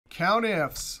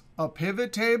COUNTIFS, a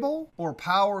pivot table, or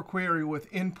Power Query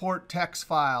with import text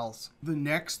files. The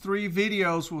next 3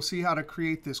 videos we'll see how to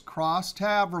create this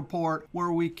cross-tab report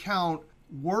where we count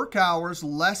work hours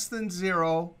less than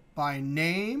 0 by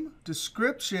name,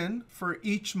 description for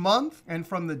each month, and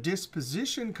from the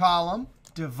disposition column,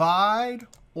 divide,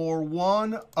 or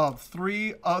one of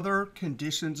 3 other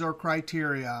conditions or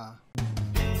criteria.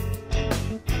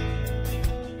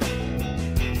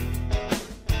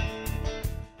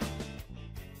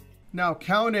 Now,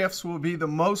 COUNTIFS will be the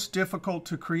most difficult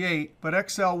to create, but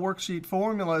Excel worksheet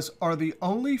formulas are the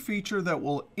only feature that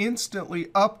will instantly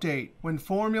update when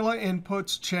formula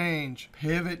inputs change.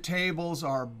 Pivot tables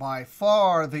are by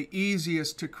far the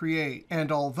easiest to create.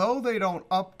 And although they don't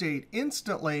update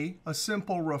instantly, a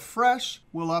simple refresh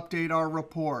will update our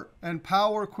report. And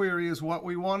Power Query is what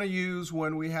we want to use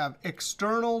when we have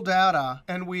external data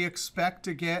and we expect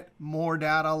to get more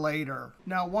data later.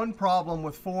 Now, one problem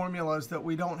with formulas that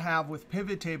we don't have with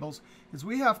pivot tables is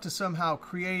we have to somehow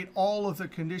create all of the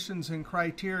conditions and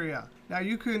criteria. Now,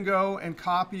 you can go and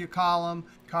copy a column,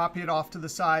 copy it off to the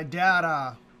side,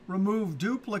 data, remove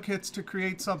duplicates to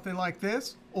create something like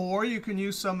this. Or you can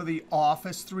use some of the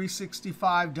Office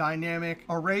 365 dynamic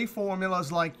array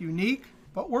formulas like unique.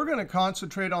 But we're going to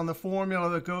concentrate on the formula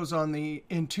that goes on the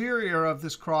interior of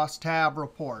this cross-tab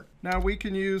report. Now, we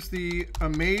can use the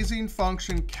amazing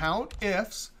function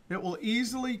COUNTIFS. It will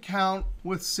easily count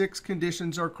with 6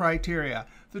 conditions or criteria.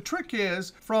 The trick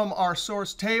is, from our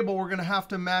source table, we're going to have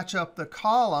to match up the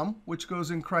column, which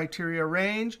goes in criteria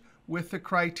range, with the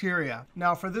criteria.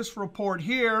 Now, for this report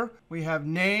here, we have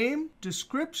name,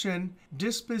 description,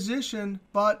 disposition,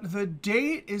 but the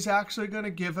date is actually going to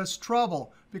give us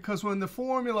trouble, because when the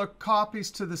formula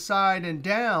copies to the side and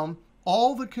down,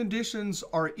 all the conditions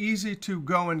are easy to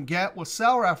go and get with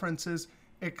cell references,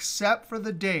 except for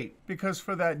the date. Because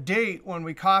for that date, when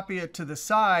we copy it to the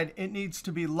side, it needs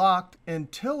to be locked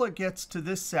until it gets to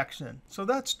this section. So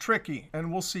that's tricky,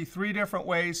 and we'll see 3 different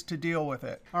ways to deal with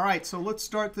it. All right, so let's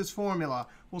start this formula.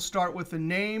 We'll start with the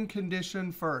name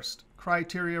condition first.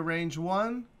 Criteria range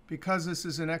 1. Because this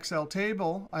is an Excel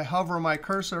table, I hover my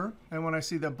cursor, and when I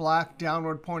see the black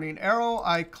downward pointing arrow,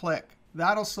 I click.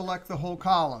 That'll select the whole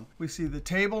column. We see the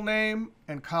table name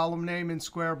and column name in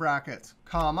square brackets,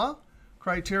 comma.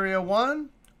 Criteria 1,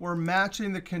 we're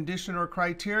matching the condition or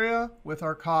criteria with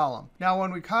our column. Now,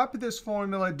 when we copy this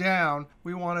formula down,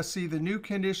 we want to see the new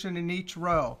condition in each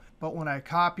row. But when I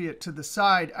copy it to the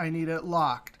side, I need it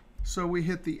locked. So we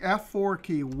hit the F4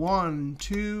 key 1,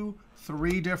 2,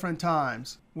 3 different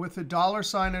times. With the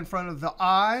 $ in front of the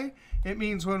I, it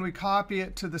means when we copy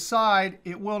it to the side,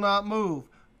 it will not move.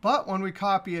 But when we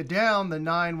copy it down, the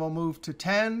 9 will move to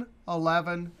 10,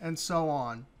 11, and so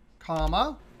on.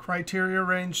 Comma. Criteria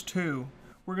range 2.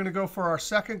 We're going to go for our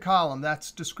second column.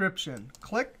 That's description.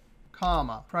 Click,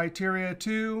 comma. Criteria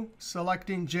 2,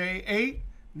 selecting J8.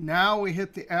 Now we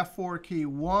hit the F4 key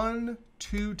 1,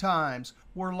 2 times.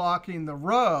 We're locking the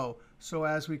row. So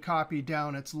as we copy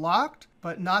down, it's locked,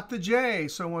 but not the J.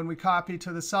 So when we copy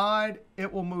to the side,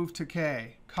 it will move to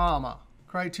K, comma.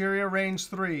 Criteria range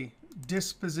 3,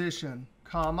 disposition,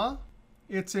 comma.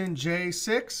 It's in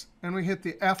J6, and we hit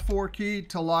the F4 key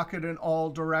to lock it in all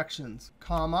directions,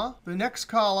 comma. The next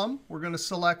column, we're going to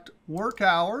select work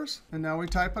hours, and now we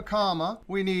type a comma.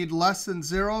 We need less than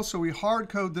 0, so we hard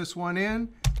code this one in,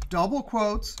 double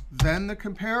quotes, then the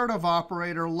comparative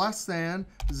operator less than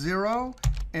 0,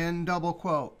 and double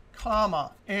quote,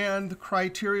 comma. And the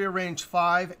criteria range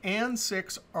 5 and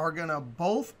 6 are going to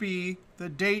both be the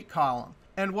date column.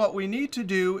 And what we need to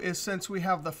do is, since we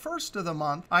have the first of the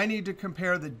month, I need to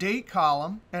compare the date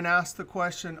column and ask the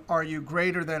question, are you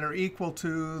greater than or equal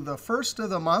to the first of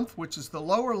the month, which is the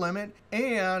lower limit,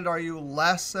 and are you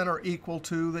less than or equal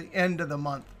to the end of the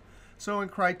month? So in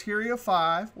criteria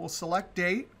 5, we'll select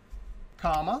date,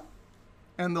 comma,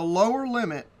 and the lower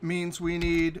limit means we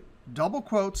need double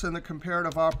quotes in the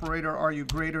comparative operator, are you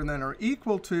greater than or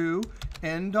equal to,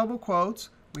 end double quotes.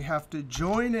 We have to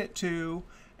join it to.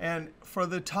 And for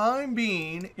the time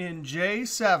being, in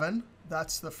J7,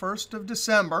 that's the 1st of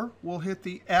December, we'll hit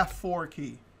the F4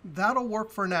 key. That'll work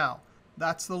for now.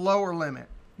 That's the lower limit.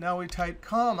 Now we type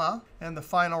comma, and the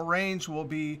final range will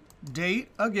be date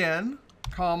again,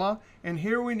 comma. And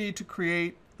here we need to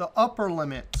create the upper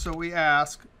limit. So we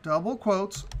ask, double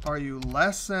quotes, are you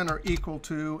less than or equal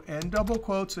to, end double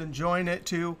quotes, and join it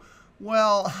to.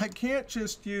 Well, I can't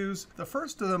just use the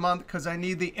first of the month because I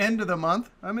need the end of the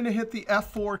month. I'm going to hit the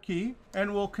F4 key,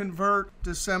 and we'll convert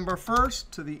December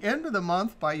 1st to the end of the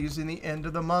month by using the end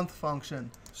of the month function.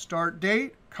 Start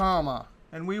date, comma.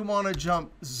 And we want to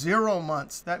jump 0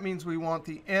 months. That means we want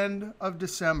the end of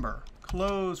December,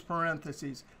 close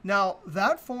parentheses. Now,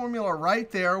 that formula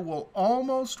right there will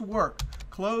almost work.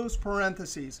 Close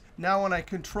parentheses. Now, when I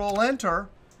Control Enter,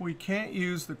 we can't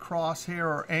use the crosshair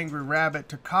or angry rabbit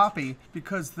to copy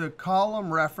because the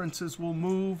column references will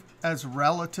move as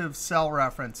relative cell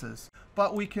references.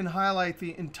 But we can highlight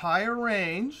the entire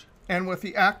range. And with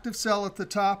the active cell at the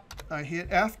top, I hit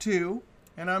F2.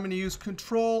 And I'm going to use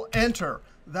Control Enter.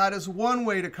 That is one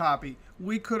way to copy.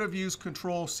 We could have used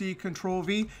Control C, Control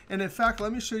V. And in fact,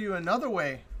 let me show you another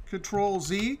way. Control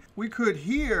Z. We could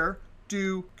here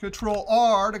do Control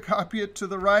R to copy it to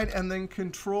the right, and then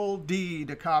Control D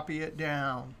to copy it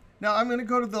down. Now I'm going to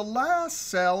go to the last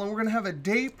cell, and we're going to have a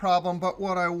date problem. But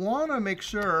what I want to make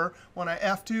sure when I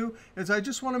F2 is I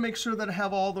just want to make sure that I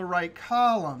have all the right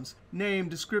columns. Name,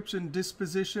 description,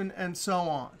 disposition, and so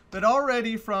on. But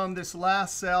already from this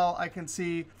last cell, I can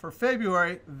see for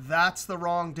February, that's the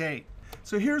wrong date.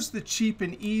 So here's the cheap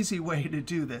and easy way to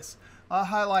do this. I'll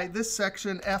highlight this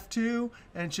section, F2,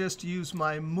 and just use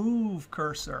my move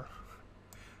cursor.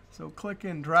 So click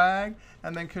and drag,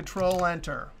 and then Control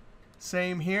Enter.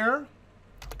 Same here,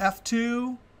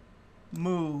 F2,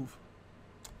 move.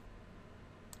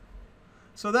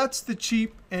 So that's the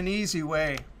cheap and easy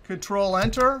way. Control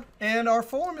Enter, and our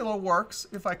formula works.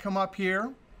 If I come up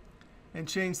here and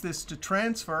change this to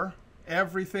transfer,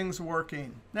 everything's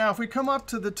working. Now, if we come up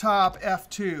to the top,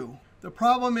 F2, the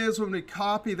problem is when we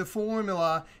copy the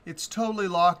formula, it's totally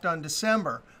locked on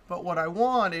December. But what I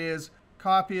want is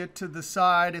copy it to the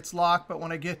side. It's locked. But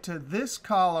when I get to this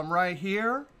column right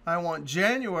here, I want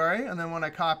January. And then when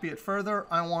I copy it further,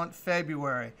 I want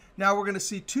February. Now we're going to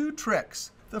see two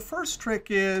tricks. The first trick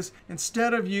is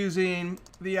instead of using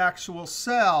the actual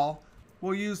cell,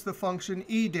 we'll use the function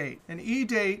EDATE. And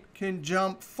EDATE can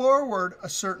jump forward a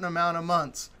certain amount of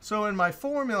months. So in my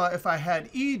formula, if I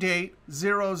had EDATE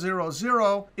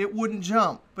 000, it wouldn't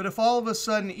jump. But if all of a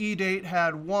sudden EDATE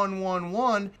had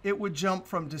 111, it would jump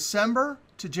from December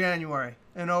to January.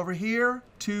 And over here,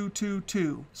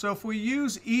 222. So if we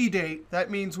use EDATE,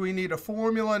 that means we need a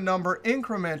formula number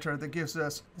incrementer that gives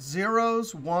us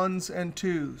zeros, ones, and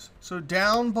twos. So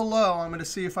down below, I'm going to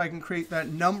see if I can create that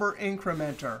number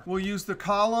incrementer. We'll use the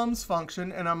columns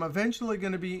function, and I'm eventually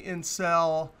going to be in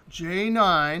cell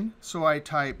J9. So I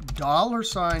type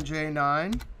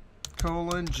 $J9,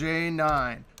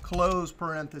 J9, close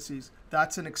parentheses.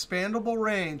 That's an expandable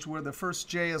range where the first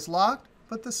J is locked,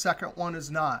 but the second one is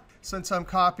not. Since I'm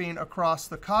copying across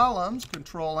the columns,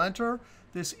 Control Enter,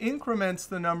 this increments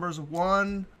the numbers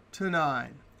 1 to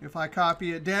 9. If I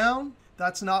copy it down,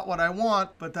 that's not what I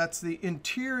want, but that's the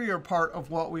interior part of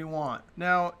what we want.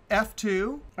 Now,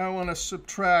 F2, I want to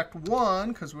subtract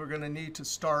 1, because we're going to need to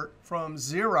start from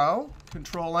 0.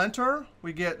 Control Enter,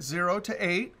 we get 0 to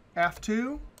 8.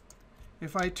 F2,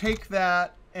 if I take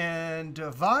that and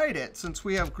divide it, since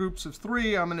we have groups of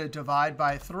 3, I'm going to divide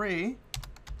by 3.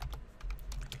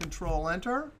 Control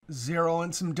Enter, 0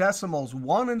 and some decimals,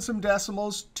 1 and some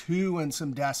decimals, 2 and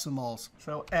some decimals.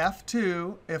 So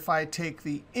F2, if I take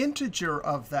the integer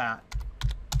of that,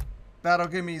 that'll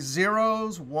give me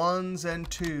zeros, ones, and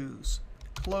twos.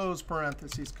 Close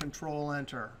parentheses, Control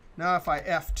Enter. Now if I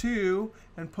F2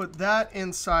 and put that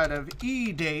inside of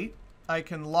EDATE, I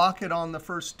can lock it on the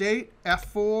first date,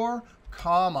 F4,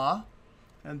 comma,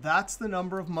 and that's the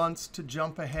number of months to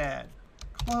jump ahead.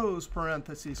 Close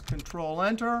parentheses, Control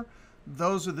Enter.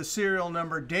 Those are the serial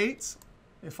number dates.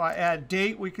 If I add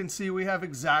date, we can see we have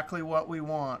exactly what we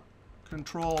want.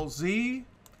 Control Z.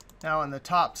 Now in the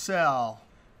top cell,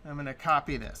 I'm going to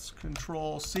copy this.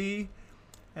 Control C.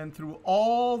 And through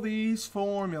all these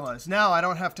formulas. Now I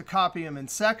don't have to copy them in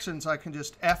sections. I can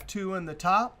just F2 in the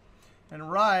top.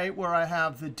 And right where I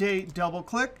have the date, double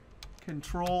click,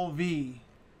 Control V.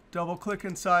 Double click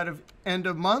inside of end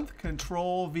of month,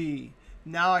 Control V.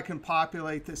 Now I can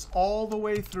populate this all the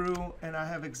way through, and I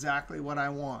have exactly what I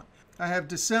want. I have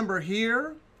December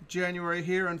here, January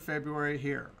here, and February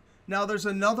here. Now there's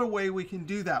another way we can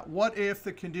do that. What if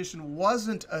the condition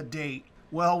wasn't a date?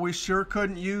 Well, we sure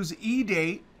couldn't use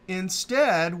EDATE.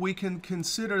 Instead, we can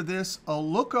consider this a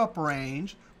lookup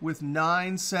range with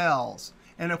 9 cells.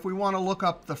 And if we want to look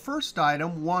up the first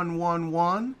item,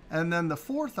 111, and then the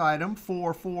fourth item,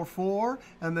 444,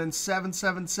 and then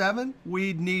 777,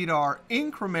 we'd need our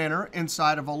incrementer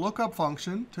inside of a lookup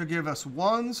function to give us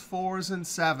 1s, 4s, and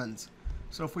 7s.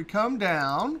 So if we come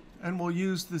down, and we'll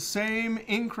use the same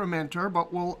incrementer,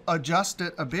 but we'll adjust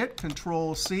it a bit,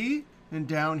 Control C, and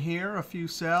down here a few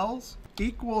cells,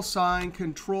 equal sign,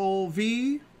 Control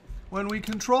V. When we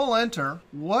Control Enter,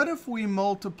 what if we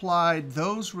multiplied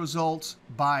those results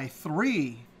by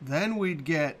 3? Then we'd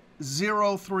get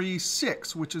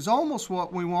 036, which is almost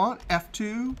what we want.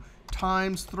 F2,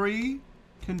 times 3,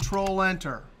 Control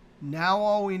Enter. Now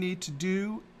all we need to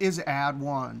do is add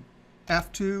 1.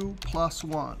 F2 plus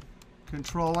 1.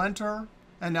 Control Enter.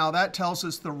 And now that tells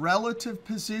us the relative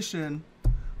position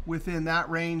within that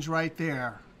range right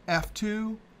there.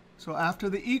 F2. So after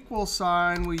the equal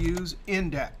sign, we use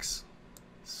index.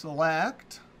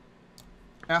 Select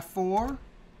F4.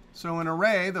 So in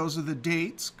array, those are the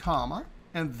dates, comma.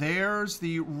 And there's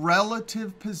the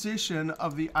relative position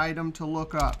of the item to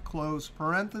look up. Close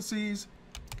parentheses,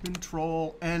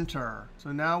 Control Enter.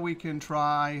 So now we can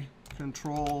try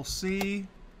Control C.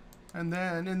 And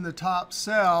then in the top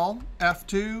cell,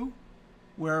 F2,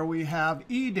 where we have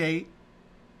EDATE,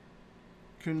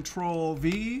 Control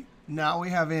V. Now we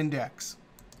have index.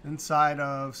 Inside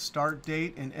of start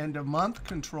date and end of month,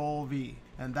 Control V.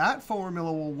 And that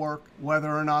formula will work whether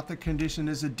or not the condition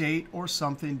is a date or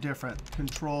something different.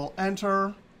 Control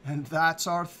Enter. And that's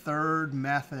our third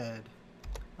method.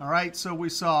 All right, so we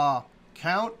saw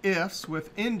COUNTIFS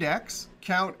with index,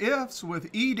 COUNTIFS with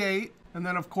EDATE, and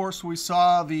then, of course, we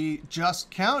saw the just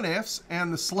COUNTIFS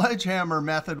and the sledgehammer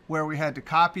method where we had to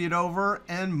copy it over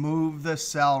and move the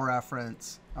cell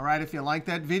reference. All right, if you like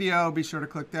that video, be sure to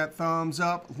click that thumbs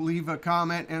up, leave a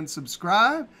comment, and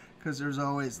subscribe, because there's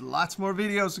always lots more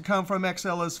videos to come from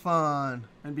excelisfun.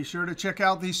 And be sure to check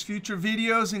out these future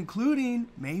videos, including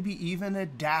maybe even a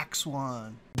DAX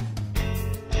one.